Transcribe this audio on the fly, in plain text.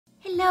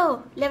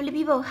Hello, lovely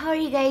people, how are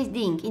you guys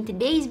doing? In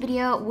today's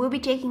video, we'll be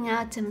checking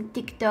out some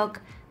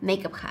TikTok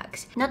makeup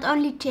hacks. Not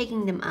only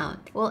checking them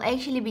out, we'll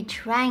actually be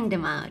trying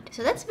them out.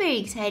 So that's very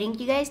exciting.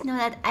 You guys know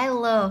that I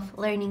love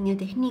learning new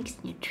techniques,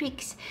 new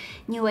tricks,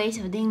 new ways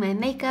of doing my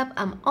makeup.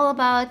 I'm all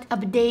about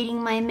updating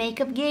my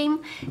makeup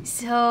game.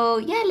 So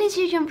yeah, let's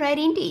just jump right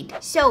into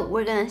it. So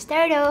we're gonna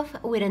start off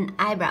with an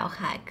eyebrow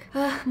hack.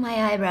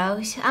 My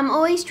eyebrows. I'm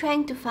always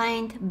trying to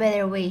find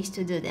better ways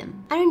to do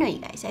them. I don't know, you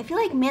guys. I feel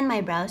like me and my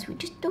brows, we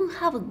just don't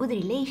have a good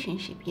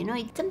relationship, you know?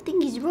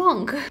 Something is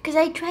wrong. Because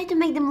I try to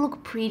make them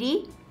look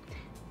pretty.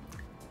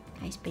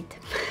 I spit.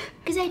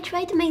 Because I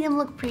try to make them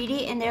look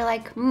pretty and they're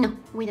like, no,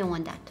 we don't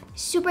want that.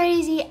 Super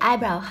easy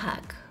eyebrow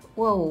hack.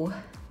 Whoa.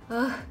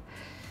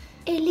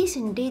 Hey,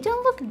 listen, they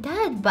don't look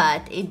that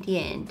bad at the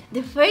end.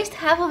 The first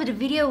half of the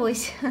video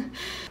was...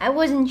 I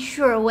wasn't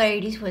sure where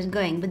this was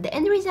going, but the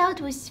end result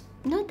was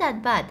not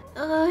that bad.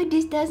 Oh,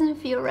 this doesn't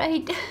feel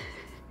right.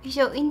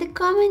 So in the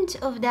comments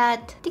of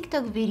that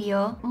TikTok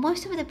video,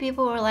 most of the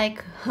people were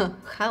like,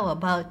 how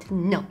about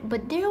no?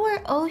 But there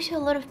were also a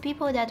lot of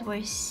people that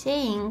were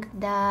saying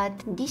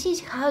that this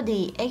is how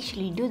they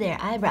actually do their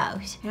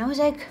eyebrows. And I was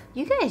like,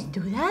 you guys do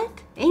that?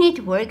 And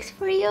it works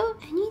for you?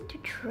 I need to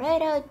try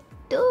it out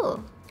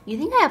too. You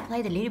think I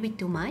applied a little bit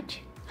too much?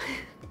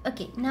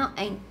 Okay, now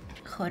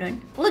hold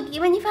on. Look,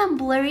 even if I'm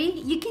blurry,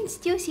 you can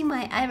still see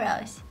my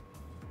eyebrows.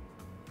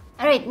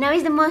 Alright, now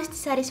is the most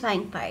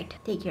satisfying part.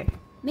 Take your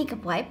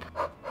makeup wipe.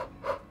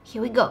 Here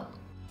we go.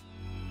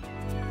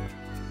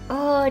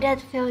 Oh,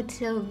 that felt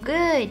so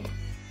good.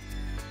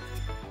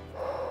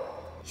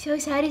 So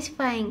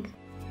satisfying.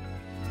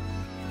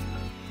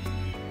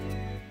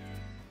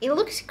 It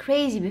looks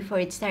crazy before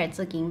it starts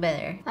looking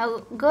better.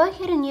 I'll go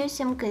ahead and use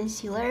some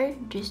concealer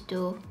just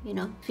to, you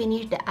know,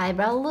 finish the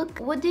eyebrow look.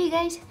 What do you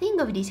guys think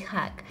of this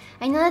hack?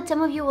 I know that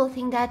some of you will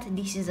think that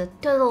this is a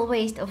total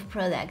waste of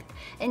product.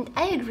 And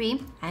I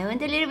agree, I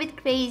went a little bit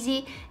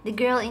crazy. The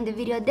girl in the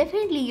video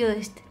definitely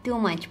used too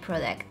much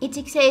product. It's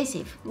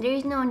excessive. There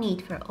is no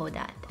need for all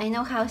that. I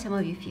know how some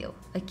of you feel,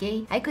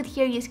 okay? I could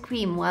hear you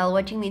scream while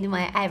watching me do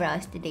my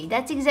eyebrows today.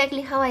 That's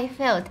exactly how I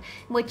felt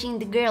watching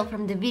the girl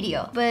from the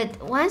video.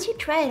 But once you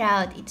try it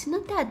out, it's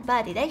not that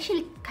bad. It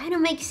actually kind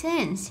of makes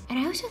sense. And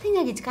I also think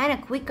that it's kind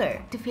of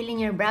quicker to fill in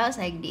your brows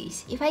like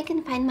this. If I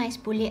can find my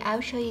spoolie,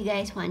 I'll show you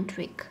guys one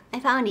trick. I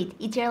found it.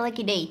 It's your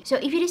lucky day. So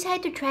if you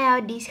decide to try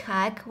out this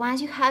hack,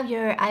 once you have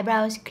your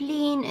eyebrows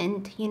clean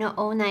and, you know,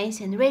 all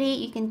nice and ready,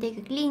 you can take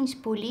a clean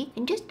spoolie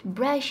and just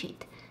brush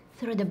it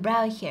through the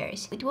brow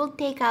hairs. It will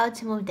take out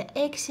some of the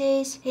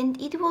excess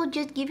and it will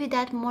just give you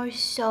that more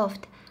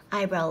soft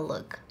eyebrow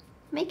look.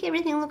 Make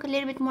everything look a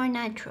little bit more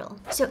natural.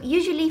 So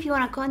usually if you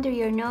want to contour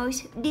your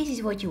nose, this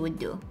is what you would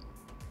do,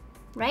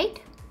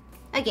 right?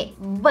 Okay,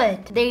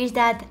 but there is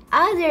that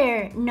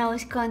other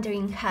nose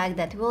contouring hack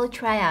that we'll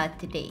try out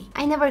today.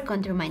 I never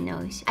contour my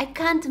nose. I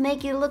can't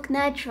make it look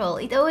natural.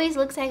 It always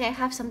looks like I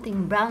have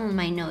something brown on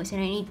my nose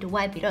and I need to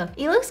wipe it off.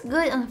 It looks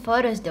good on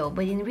photos though,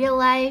 but in real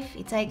life,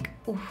 it's like,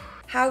 oof.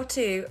 How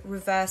to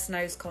reverse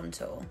nose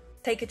contour.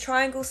 Take a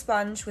triangle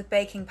sponge with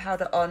baking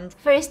powder on.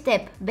 First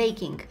step,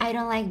 baking. I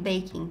don't like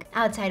baking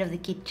outside of the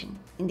kitchen.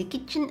 In the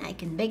kitchen, I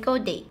can bake all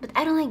day. But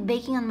I don't like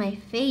baking on my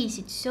face.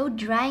 It's so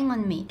drying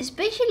on me.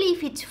 Especially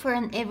if it's for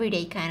an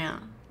everyday kind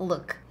of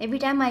look. Every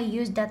time I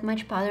use that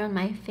much powder on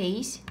my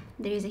face,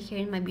 there is a hair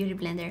in my beauty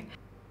blender.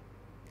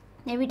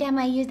 Every time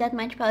I use that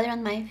much powder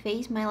on my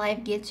face, my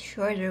life gets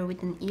shorter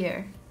with an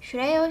ear.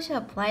 Should I also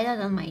apply that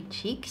on my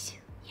cheeks?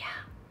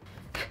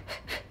 Yeah.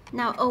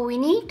 Now all we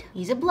need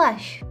is a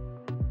blush.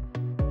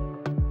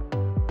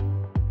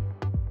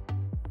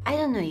 I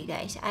don't know, you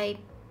guys. I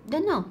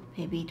don't know.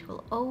 Maybe it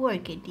will all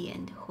work at the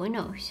end. Who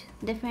knows?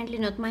 Definitely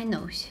not my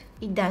nose.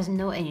 It doesn't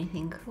know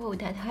anything. Whoa,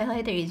 that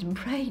highlighter is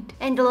bright.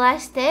 And the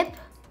last step?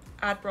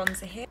 Add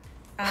bronzer here.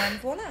 And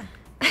voila.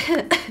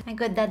 I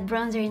got that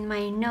bronzer in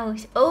my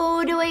nose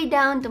all the way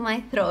down to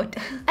my throat.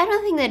 I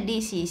don't think that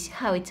this is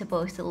how it's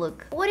supposed to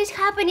look. What is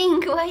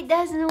happening? Why it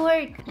doesn't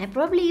work? I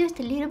probably used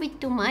a little bit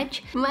too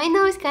much. My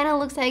nose kind of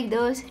looks like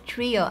those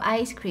trio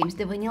ice creams,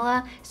 the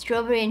vanilla,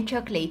 strawberry and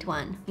chocolate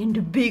one in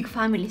the big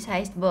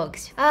family-sized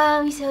box.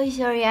 I'm so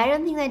sorry. I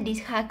don't think that this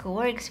hack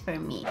works for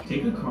me.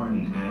 Take a card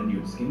and add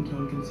your skin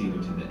tone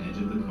concealer to the edge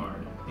of the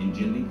card and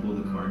gently pull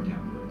the card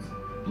downwards.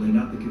 Blend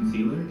out the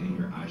concealer and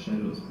your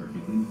eyeshadow is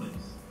perfectly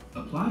placed.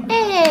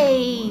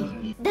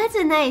 Hey, that's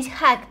a nice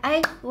hack.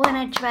 I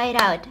wanna try it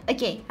out.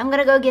 Okay, I'm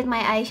gonna go get my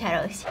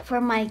eyeshadows. For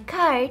my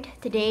card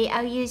today,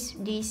 I'll use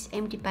this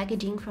empty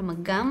packaging from a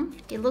gum.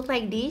 It looked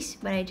like this,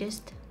 but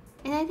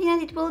and I think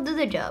that it will do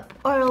the job.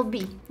 Or it'll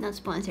be, not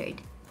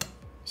sponsored.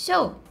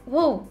 So,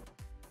 whoa.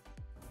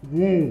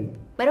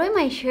 By the way,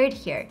 my shirt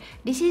here,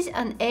 this is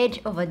an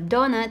edge of a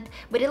donut,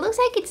 but it looks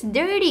like it's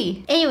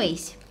dirty.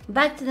 Anyways,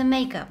 back to the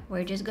makeup.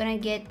 We're just gonna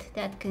get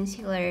that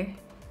concealer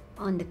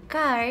on the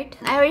card.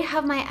 I already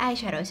have my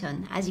eyeshadows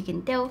on. As you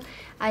can tell,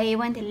 I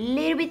went a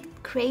little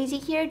bit crazy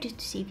here just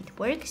to see if it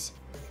works.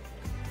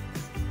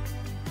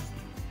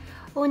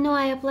 Oh no,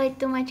 I applied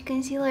too much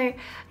concealer.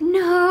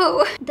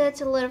 No!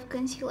 That's a lot of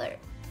concealer.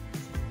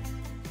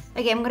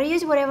 Okay, I'm gonna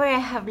use whatever I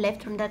have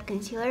left from that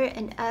concealer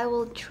and I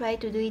will try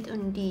to do it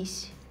on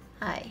this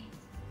eye.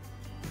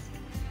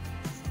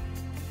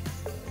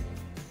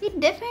 It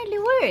definitely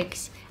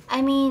works.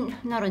 I mean,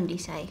 not on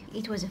this eye.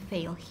 It was a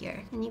fail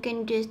here. And you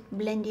can just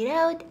blend it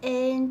out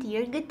and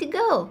you're good to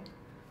go.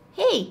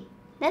 Hey,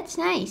 that's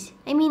nice.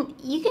 I mean,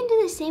 you can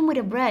do the same with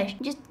a brush.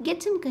 Just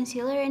get some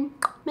concealer and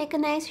make a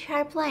nice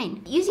sharp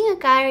line. Using a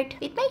card,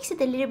 it makes it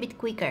a little bit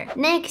quicker.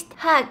 Next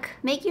hack,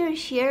 make your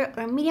sheer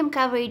or medium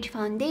coverage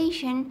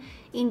foundation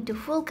into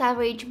full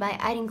coverage by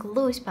adding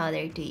loose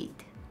powder to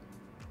it.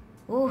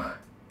 Ooh,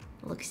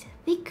 looks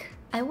thick.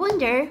 I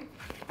wonder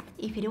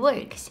if it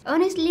works.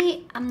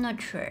 Honestly, I'm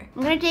not sure.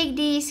 I'm gonna take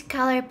this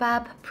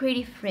ColourPop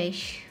Pretty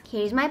Fresh.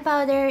 Here's my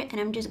powder and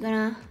I'm just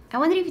gonna... I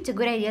wonder if it's a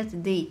good idea to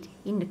do it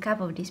in the cup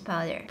of this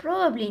powder.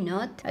 Probably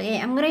not. Okay,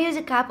 I'm gonna use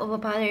a cup of a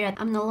powder that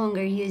I'm no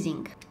longer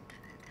using.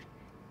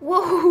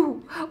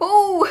 Whoa!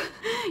 Oh!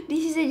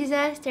 This is a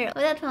disaster.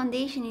 Oh, that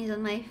foundation is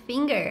on my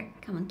finger.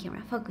 Come on,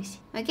 camera, focus.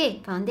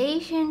 Okay,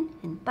 foundation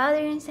and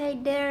powder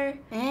inside there.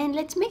 And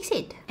let's mix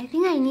it. I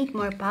think I need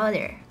more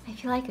powder. I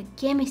feel like a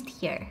chemist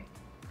here.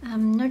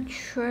 I'm not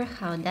sure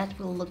how that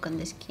will look on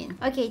the skin.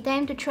 Okay,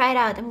 time to try it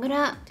out. I'm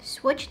gonna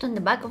swatch it on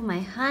the back of my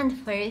hand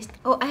first.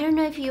 Oh, I don't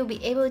know if you'll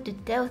be able to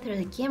tell through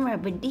the camera,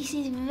 but this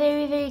is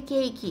very, very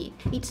cakey.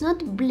 It's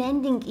not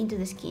blending into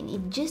the skin.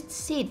 It just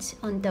sits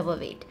on top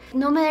of it.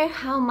 No matter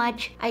how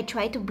much I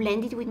try to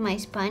blend it with my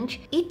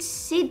sponge, it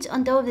sits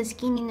on top of the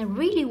skin in a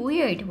really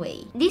weird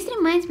way. This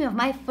reminds me of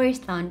my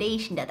first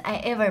foundation that I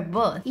ever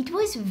bought. It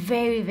was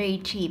very, very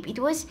cheap. It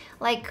was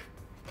like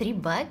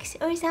 $3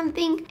 or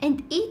something,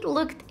 and it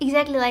looked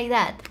exactly like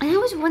that. And I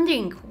was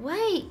wondering,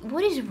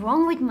 what is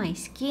wrong with my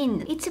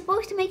skin? It's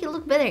supposed to make it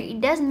look better. It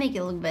doesn't make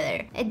it look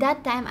better. At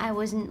that time, I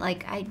wasn't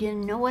like, I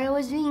didn't know what I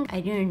was doing. I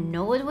didn't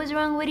know what was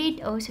wrong with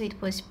it. Also, it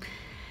was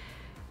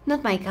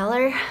not my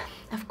color.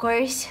 Of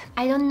course,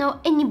 I don't know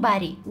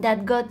anybody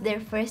that got their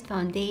first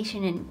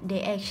foundation and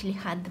they actually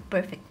had the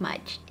perfect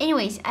match.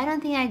 Anyways, I don't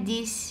think that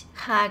this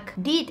hack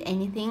did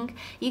anything.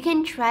 You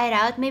can try it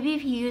out. Maybe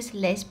if you use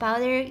less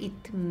powder,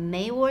 it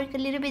may work a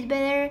little bit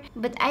better.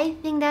 But I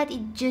think that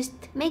it just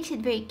makes it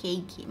very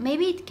cakey.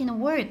 Maybe it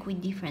can work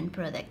with different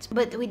products.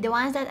 But with the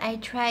ones that I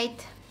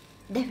tried,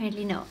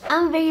 definitely no.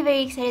 I'm very,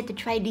 very excited to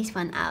try this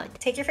one out.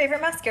 Take your favorite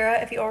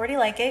mascara. If you already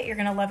like it, you're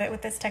gonna love it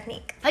with this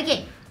technique.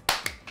 Okay.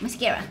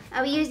 Mascara.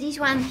 I will use this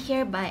one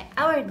here by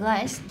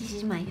Hourglass. This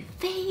is my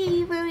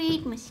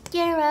favorite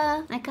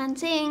mascara. I can't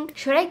think.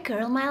 Should I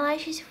curl my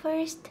lashes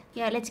first?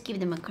 Yeah, let's give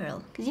them a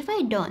curl. Because if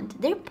I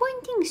don't, they're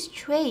pointing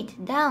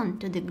straight down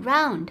to the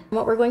ground.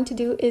 What we're going to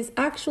do is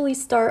actually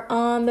start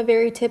on the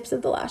very tips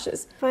of the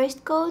lashes.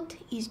 First coat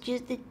is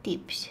just the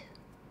tips.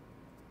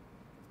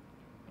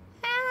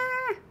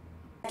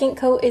 Second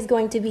coat is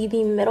going to be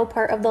the middle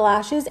part of the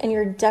lashes, and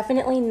you're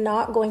definitely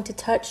not going to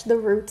touch the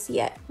roots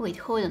yet. Wait,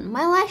 hold on.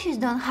 My lashes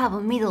don't have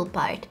a middle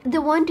part. The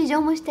one is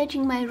almost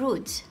touching my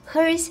roots.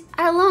 Hers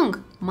are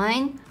long.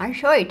 Mine are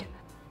short.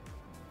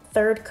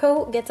 Third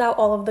coat gets out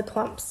all of the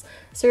clumps.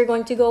 So you're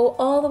going to go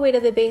all the way to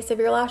the base of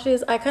your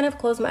lashes. I kind of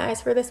close my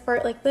eyes for this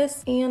part like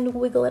this and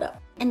wiggle it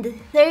up. And the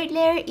third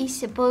layer is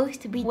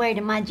supposed to be where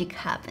the magic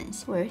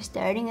happens. We're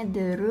starting at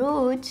the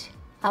roots.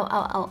 Ow,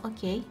 ow, ow.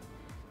 Okay.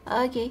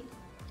 Okay.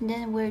 And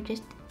then we're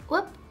just,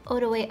 whoop, all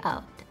the way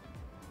out.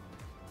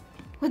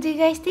 What do you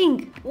guys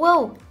think?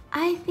 Whoa,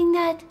 I think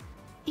that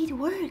it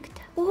worked.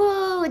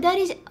 Whoa, that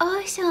is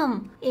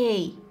awesome.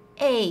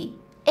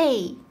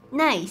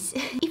 Nice.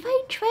 If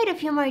I try it a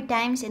few more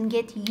times and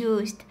get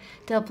used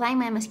to applying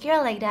my mascara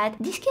like that,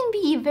 this can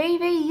be very,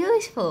 very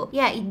useful.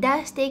 Yeah, it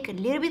does take a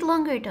little bit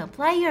longer to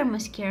apply your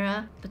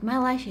mascara, but my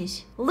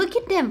lashes, look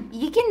at them.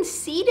 You can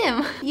see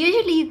them.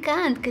 Usually you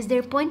can't because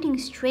they're pointing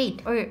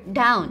straight or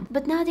down,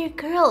 but now they're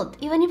curled.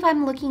 Even if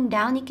I'm looking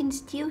down, you can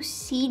still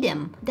see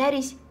them. That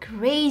is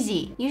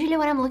crazy. Usually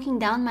when I'm looking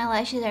down, my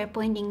lashes are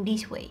pointing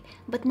this way,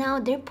 but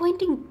now they're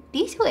pointing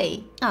this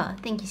way. Oh,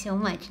 thank you so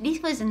much.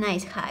 This was a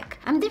nice hack.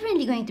 I'm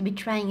definitely going to be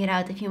trying it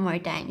out a few more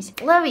times.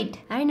 Love it.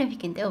 I don't know if you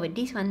can tell, but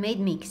this one made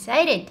me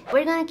excited.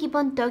 We're gonna keep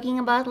on talking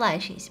about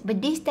lashes,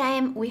 but this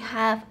time we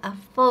have a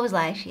faux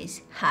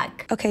lashes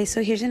hack. Okay,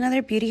 so here's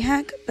another beauty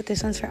hack, but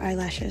this one's for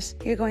eyelashes.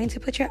 You're going to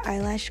put your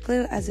eyelash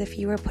glue as if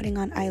you were putting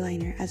on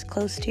eyeliner, as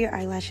close to your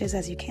eyelashes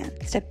as you can.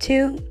 Step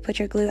 2, put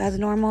your glue as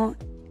normal,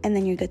 and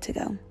then you're good to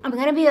go. I'm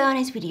gonna be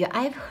honest with you,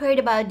 I've heard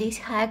about this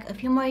hack a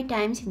few more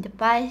times in the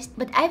past,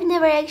 but I've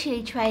never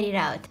actually tried it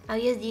out. I'll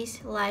use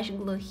this lash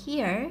glue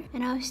here,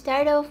 and I'll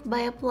start off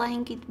by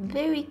applying it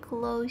very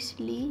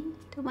closely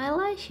to my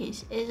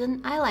lashes as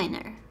an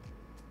eyeliner.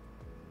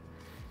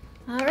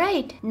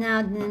 Alright,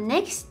 now the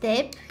next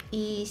step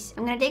is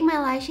I'm gonna take my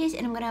lashes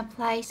and I'm gonna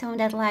apply some of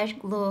that lash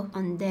glue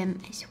on them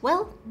as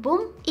well.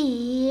 Boom.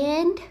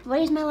 And where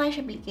is my lash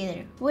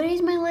applicator? Where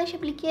is my lash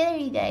applicator,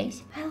 you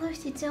guys? I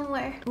lost it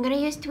somewhere. I'm gonna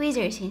use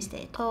tweezers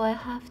instead. All I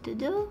have to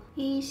do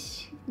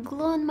is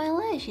glue on my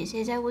lashes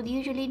as I would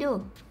usually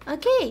do.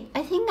 Okay,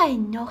 I think I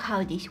know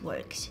how this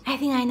works. I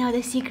think I know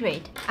the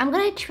secret. I'm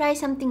gonna try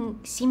something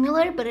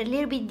similar but a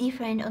little bit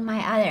different on my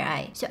other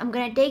eye. So I'm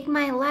gonna take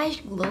my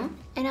lash glue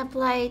and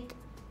apply it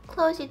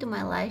closely to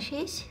my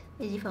lashes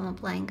as if I'm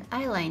applying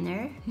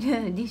eyeliner.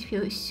 This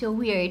feels so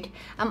weird.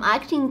 I'm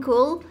acting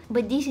cool,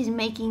 but this is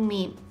making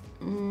me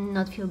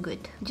not feel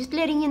good. Just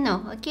letting you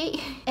know, okay?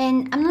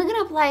 And I'm not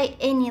gonna apply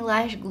any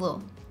lash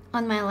glue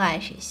on my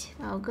lashes.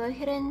 I'll go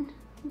ahead and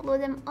glue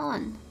them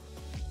on.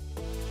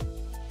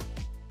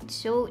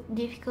 So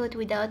difficult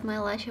without my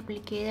lash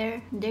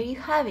applicator. There you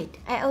have it.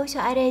 I also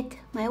added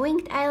my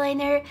winged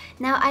eyeliner.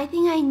 Now I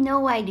think I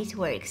know why this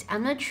works.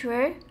 I'm not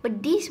sure,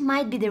 but this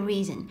might be the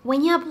reason.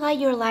 When you apply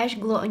your lash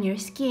glue on your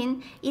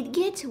skin, it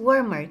gets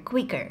warmer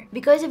quicker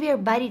because of your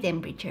body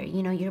temperature.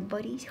 You know, your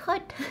body is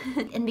hot.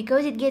 And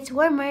because it gets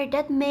warmer,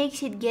 that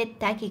makes it get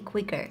tacky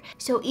quicker.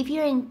 So if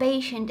you're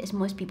impatient, as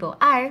most people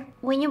are,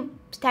 when you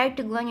start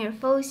to glue on your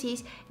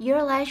falsies,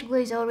 your lash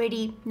glue is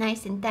already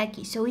nice and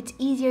tacky, so it's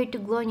easier to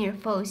glue on your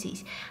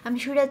falsies. I'm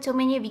sure that so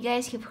many of you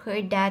guys have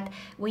heard that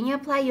when you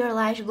apply your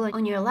lash glue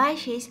on your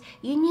lashes,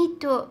 you need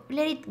to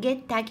let it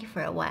get tacky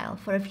for a while,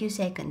 for a few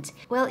seconds.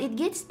 Well, it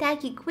gets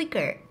tacky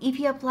quicker if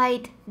you apply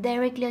it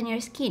directly on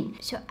your skin.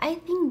 So I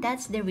think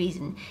that's the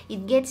reason.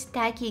 It gets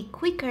tacky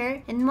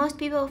quicker, and most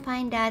people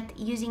find that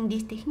using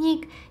this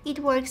technique, it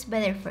works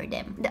better for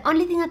them. The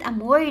only thing that I'm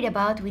worried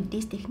about with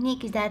this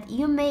technique is that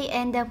you may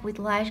end up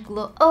with lash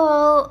glue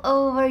all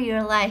over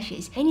your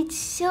lashes, and it's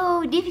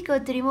so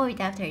difficult to remove it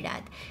after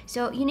that.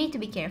 So you need to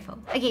be careful.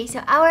 Okay, so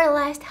our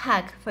last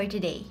hack for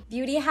today.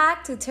 Beauty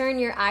hack to turn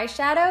your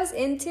eyeshadows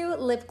into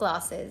lip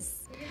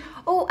glosses.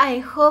 Oh, I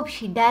hope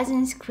she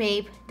doesn't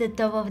scrape the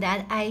top of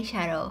that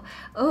eyeshadow.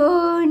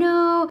 Oh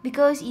no!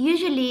 Because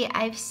usually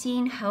I've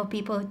seen how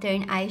people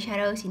turn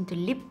eyeshadows into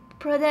lip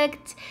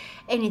products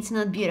and it's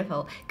not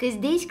beautiful because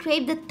they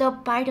scrape the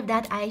top part of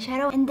that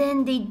eyeshadow and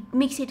then they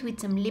mix it with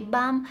some lip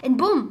balm and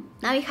boom!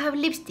 Now you have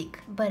lipstick.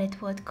 But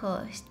at what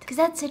cost? Because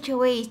that's such a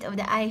waste of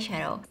the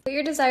eyeshadow. Put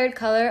your desired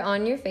color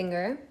on your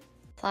finger.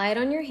 Apply it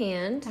on your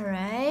hand.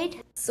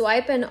 Alright.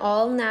 Swipe an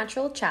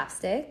all-natural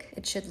chapstick.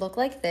 It should look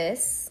like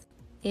this.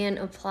 And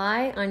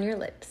apply on your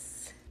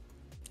lips.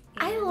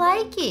 I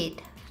like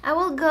it. I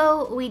will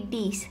go with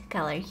this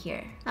color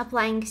here.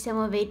 Applying some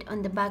of it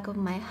on the back of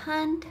my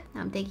hand. Now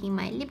I'm taking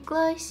my lip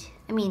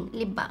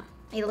balm.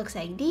 It looks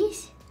like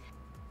this.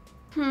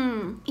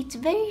 It's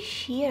very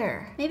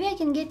sheer. Maybe I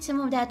can get some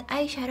of that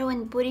eyeshadow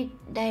and put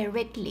it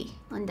directly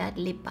on that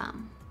lip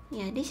balm.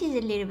 Yeah, this is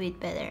a little bit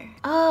better.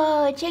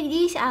 Oh, check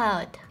this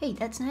out. Hey,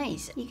 that's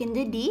nice. You can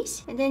do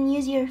this and then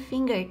use your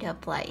finger to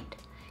apply it.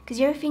 Because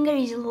your finger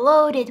is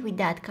loaded with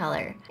that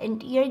color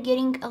and you're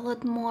getting a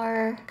lot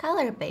more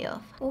color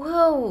payoff.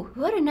 Whoa,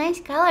 what a nice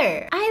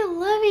color. I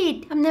love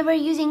it. I'm never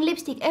using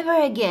lipstick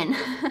ever again.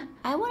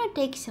 I want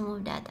to take some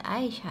of that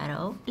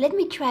eyeshadow. Let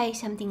me try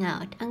something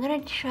out. I'm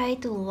gonna try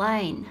to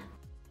line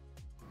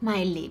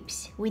my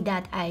lips with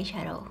that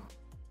eyeshadow.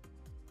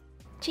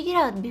 Check it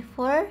out.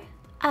 Before,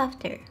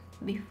 after.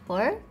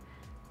 Before,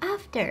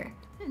 after.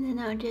 And then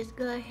I'll just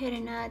go ahead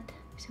and add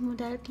some of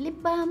that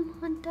lip balm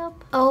on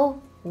top.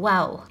 Oh,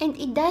 wow. And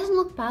it doesn't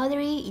look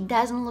powdery, it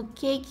doesn't look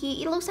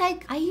cakey, it looks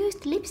like I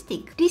used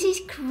lipstick. This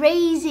is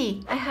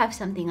crazy. I have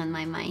something on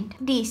my mind.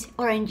 This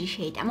orangey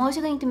shade. I'm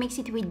also going to mix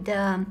it with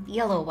the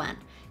yellow one.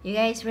 You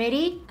guys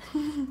ready?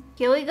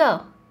 Here we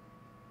go.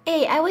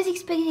 Hey, I was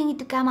expecting it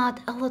to come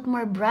out a lot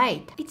more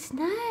bright. It's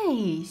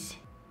nice.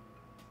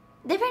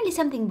 Definitely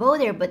something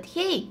bolder, but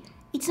hey,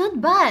 it's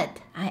not bad.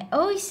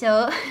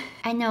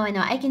 I know,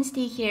 I can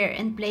stay here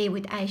and play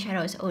with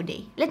eyeshadows all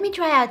day. Let me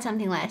try out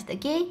something last,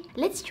 okay?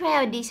 Let's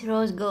try out this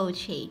rose gold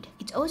shade.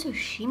 It's also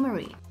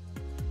shimmery.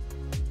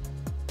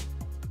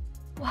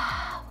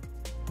 Wow.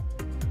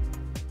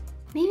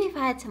 Maybe if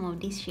I add some of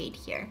this shade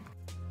here.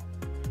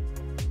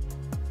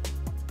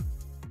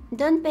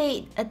 Don't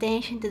pay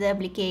attention to the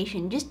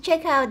application, just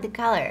check out the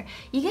color.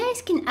 You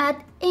guys can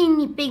add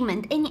any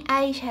pigment, any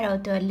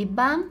eyeshadow to a lip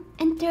balm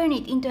and turn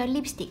it into a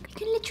lipstick. You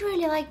can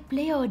literally like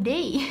play all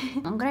day.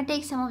 I'm gonna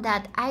take some of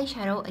that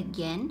eyeshadow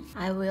again.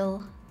 I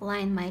will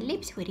line my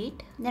lips with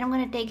it. Then I'm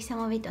gonna take some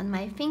of it on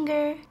my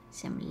finger,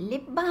 some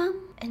lip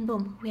balm, and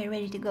boom, we are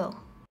ready to go.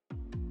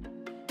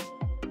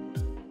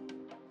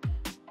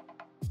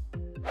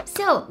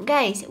 So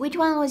guys, which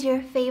one was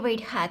your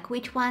favorite hack?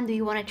 Which one do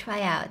you want to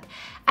try out?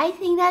 I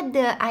think that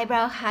the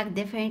eyebrow hack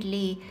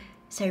definitely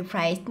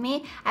surprised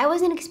me. I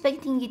wasn't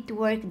expecting it to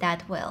work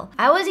that well.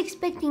 I was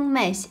expecting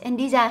mess and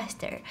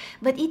disaster,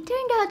 but it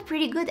turned out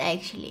pretty good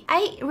actually.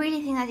 I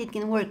really think that it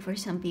can work for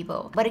some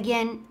people, but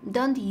again,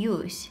 don't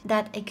use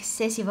that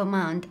excessive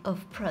amount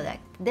of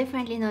product.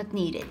 Definitely not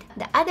needed.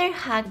 The other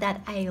hack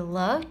that I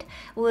loved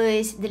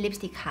was the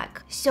lipstick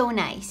hack. So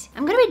nice.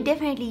 I'm gonna be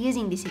definitely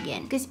using this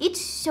again because it's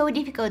so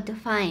difficult to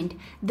find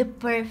the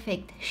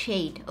perfect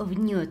shade of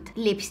nude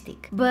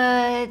lipstick.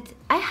 But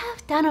I have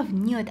a ton of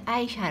nude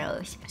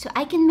eyeshadows, so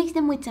I can mix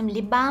them with some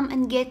lip balm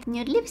and get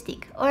nude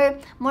lipstick, or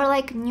more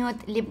like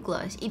nude lip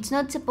gloss. It's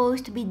not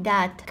supposed to be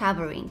that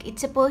covering.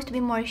 It's supposed to be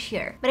more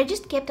sheer. But I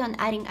just kept on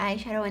adding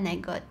eyeshadow and I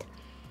got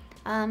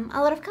a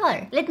lot of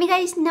color. Let me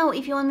guys know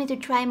if you want me to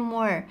try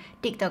more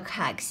TikTok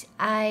hacks.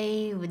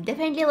 I would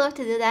definitely love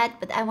to do that,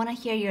 but I want to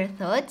hear your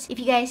thoughts. If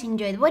you guys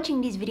enjoyed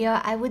watching this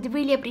video, I would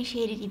really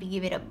appreciate it if you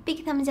give it a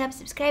big thumbs up,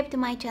 subscribe to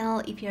my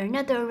channel if you're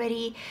not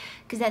already,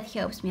 because that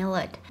helps me a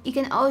lot. You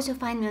can also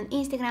find me on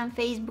Instagram,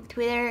 Facebook,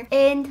 Twitter,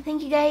 and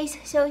thank you guys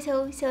so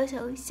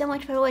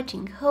much for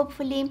watching.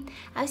 Hopefully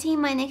I'll see you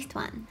in my next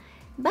one.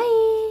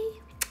 Bye!